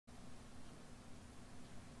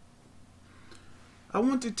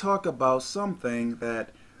want to talk about something that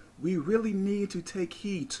we really need to take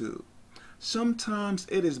heed to. Sometimes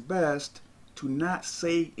it is best to not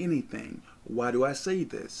say anything. Why do I say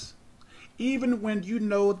this? Even when you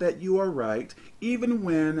know that you are right, even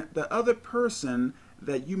when the other person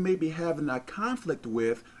that you may be having a conflict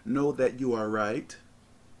with know that you are right,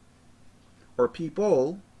 or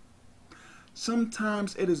people,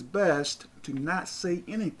 sometimes it is best to not say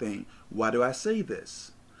anything. Why do I say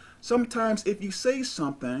this? Sometimes if you say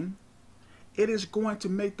something, it is going to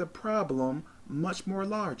make the problem much more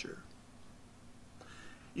larger.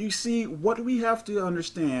 You see, what we have to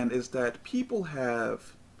understand is that people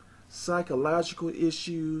have psychological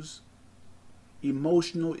issues,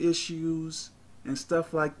 emotional issues, and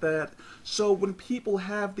stuff like that. So when people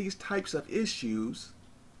have these types of issues,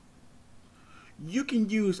 you can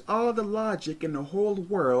use all the logic in the whole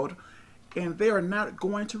world and they are not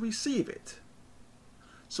going to receive it.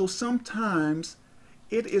 So sometimes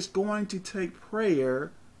it is going to take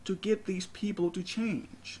prayer to get these people to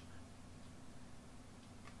change.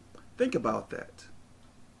 Think about that.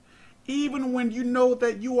 Even when you know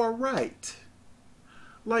that you are right.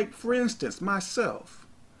 Like, for instance, myself.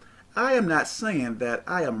 I am not saying that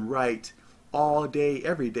I am right all day,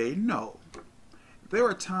 every day. No. There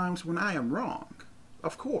are times when I am wrong,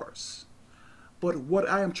 of course. But what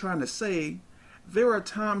I am trying to say, there are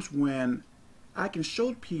times when I can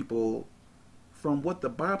show people from what the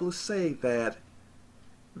Bible say that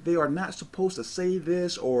they are not supposed to say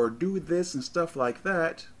this or do this and stuff like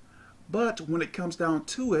that. But when it comes down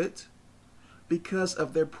to it, because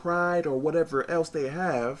of their pride or whatever else they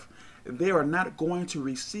have, they are not going to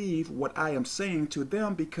receive what I am saying to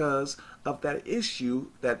them because of that issue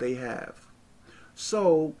that they have.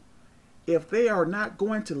 So, if they are not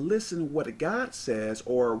going to listen what God says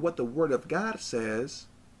or what the Word of God says,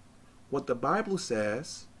 what the Bible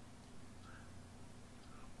says,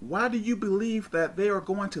 why do you believe that they are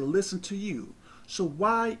going to listen to you? So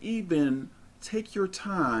why even take your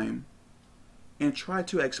time and try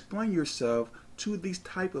to explain yourself to these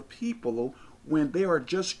type of people when they are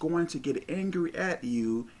just going to get angry at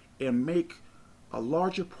you and make a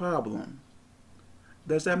larger problem?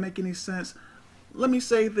 Does that make any sense? Let me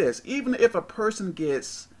say this. Even if a person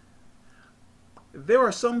gets... There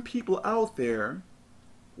are some people out there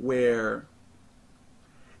where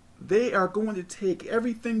they are going to take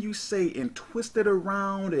everything you say and twist it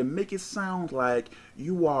around and make it sound like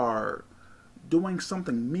you are doing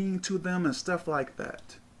something mean to them and stuff like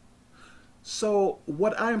that. So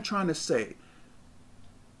what I am trying to say,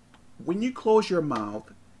 when you close your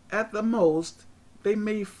mouth, at the most, they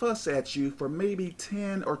may fuss at you for maybe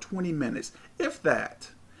 10 or 20 minutes, if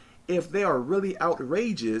that. If they are really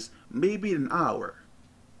outrageous, maybe an hour.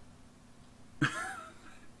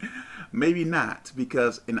 Maybe not,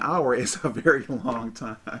 because an hour is a very long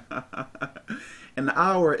time. An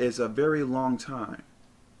hour is a very long time.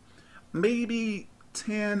 Maybe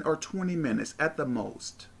 10 or 20 minutes at the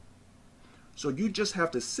most. So you just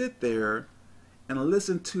have to sit there and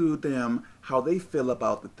listen to them, how they feel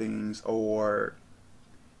about the things, or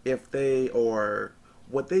if they, or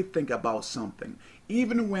what they think about something.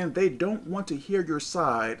 Even when they don't want to hear your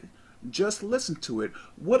side, just listen to it.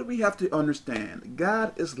 What we have to understand,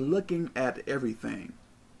 God is looking at everything.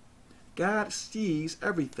 God sees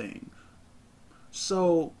everything.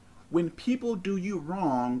 So when people do you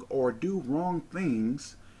wrong or do wrong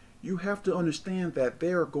things, you have to understand that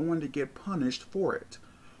they are going to get punished for it.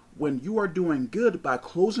 When you are doing good by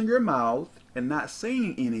closing your mouth and not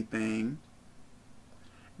saying anything,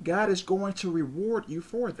 God is going to reward you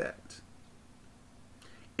for that.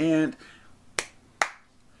 And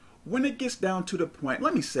when it gets down to the point,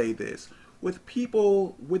 let me say this, with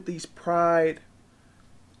people with these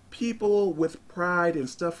people with pride and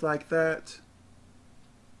stuff like that,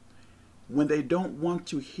 when they don't want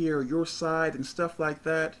to hear your side and stuff like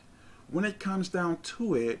that, when it comes down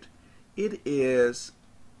to it, it is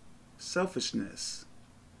selfishness.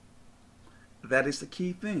 That is the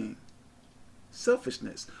key thing.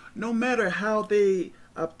 Selfishness. No matter how they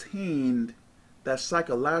obtained that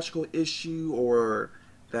psychological issue or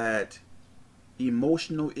that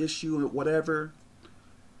emotional issue or whatever,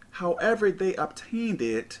 however they obtained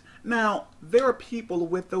it. Now, there are people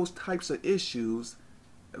with those types of issues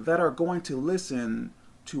that are going to listen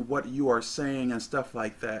to what you are saying and stuff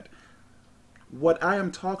like that. What I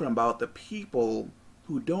am talking about, the people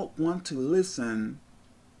who don't want to listen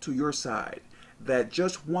to your side, that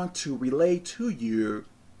just want to relay to you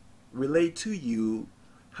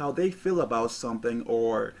how they feel about something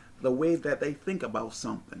or the way that they think about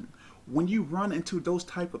something. When you run into those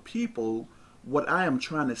type of people, what I am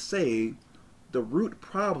trying to say, the root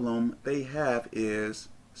problem they have is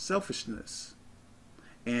selfishness.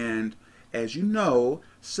 And as you know,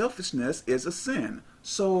 selfishness is a sin.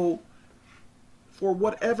 So for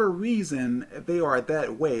whatever reason, they are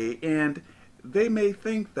that way, and they may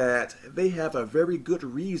think that they have a very good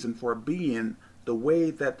reason for being the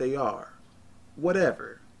way that they are.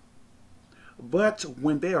 Whatever. But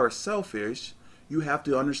when they are selfish, you have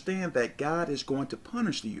to understand that God is going to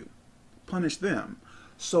punish them.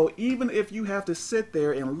 So even if you have to sit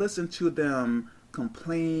there and listen to them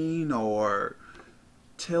complain or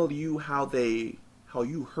tell you how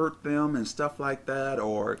you hurt them and stuff like that,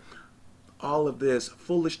 or all of this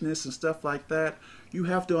foolishness and stuff like that, you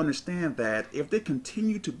have to understand that if they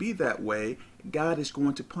continue to be that way, God is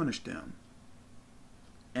going to punish them.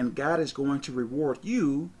 And God is going to reward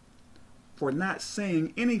you for not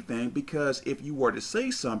saying anything, because if you were to say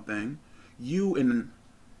something, you and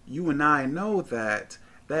I know that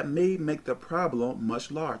that may make the problem much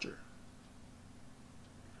larger.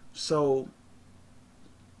 So,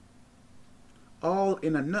 all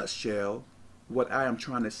in a nutshell, what I am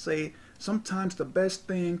trying to say, sometimes the best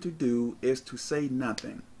thing to do is to say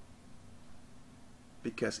nothing.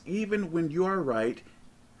 Because even when you are right,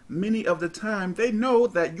 many of the time they know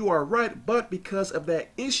that you are right, but because of that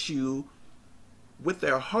issue with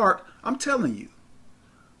their heart, I'm telling you,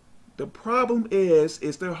 the problem is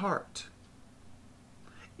their heart.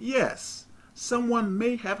 Yes, someone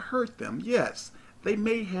may have hurt them. Yes, they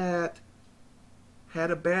may have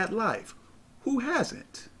had a bad life. Who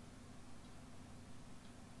hasn't?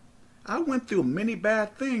 I went through many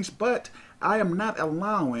bad things, but I am not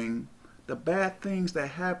allowing the bad things that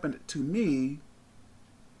happened to me,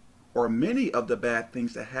 or many of the bad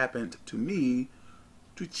things that happened to me,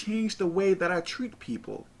 to change the way that I treat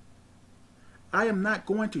people. I am not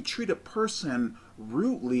going to treat a person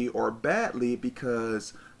rudely or badly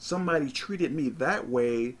because somebody treated me that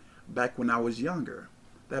way back when I was younger.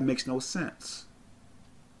 That makes no sense.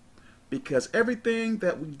 Because everything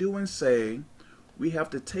that we do and say, we have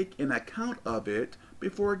to take in account of it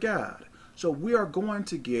before God. So we are going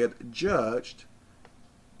to get judged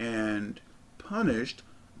and punished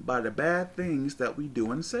by the bad things that we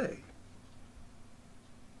do and say.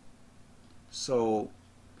 So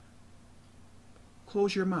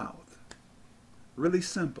close your mouth. Really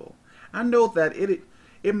simple. I know that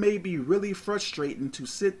it may be really frustrating to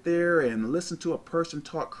sit there and listen to a person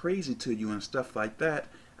talk crazy to you and stuff like that.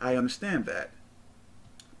 I understand that.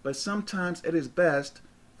 But sometimes it is best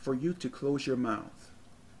for you to close your mouth.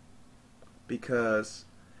 Because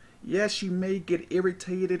yes, you may get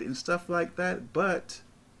irritated and stuff like that, but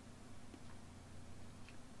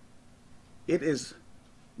it is,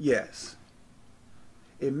 yes.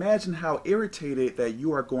 Imagine how irritated that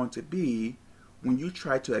you are going to be when you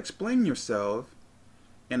try to explain yourself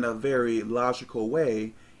in a very logical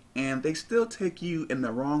way and they still take you in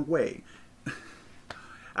the wrong way.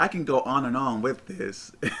 I can go on and on with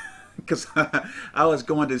this because I was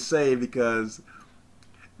going to say, because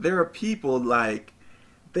there are people like,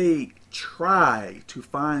 they try to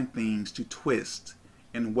find things to twist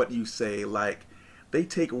in what you say. Like, they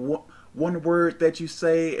take one word that you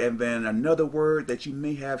say and then another word that you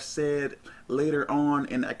may have said later on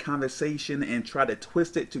in a conversation and try to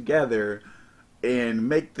twist it together and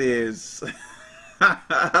make this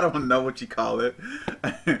I don't know what you call it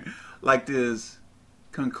like this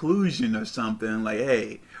conclusion or something, like,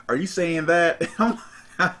 hey, are you saying that?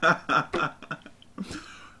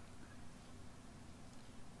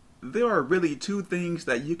 There are really two things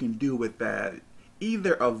that you can do with that.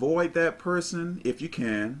 Either avoid that person if you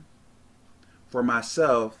can. For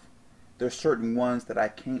myself, there's certain ones that I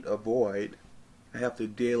can't avoid. I have to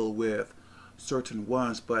deal with certain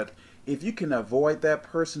ones, but if you can avoid that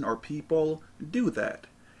person or people, do that.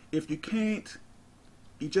 If you can't,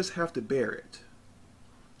 you just have to bear it.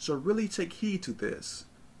 So really take heed to this.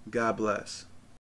 God bless.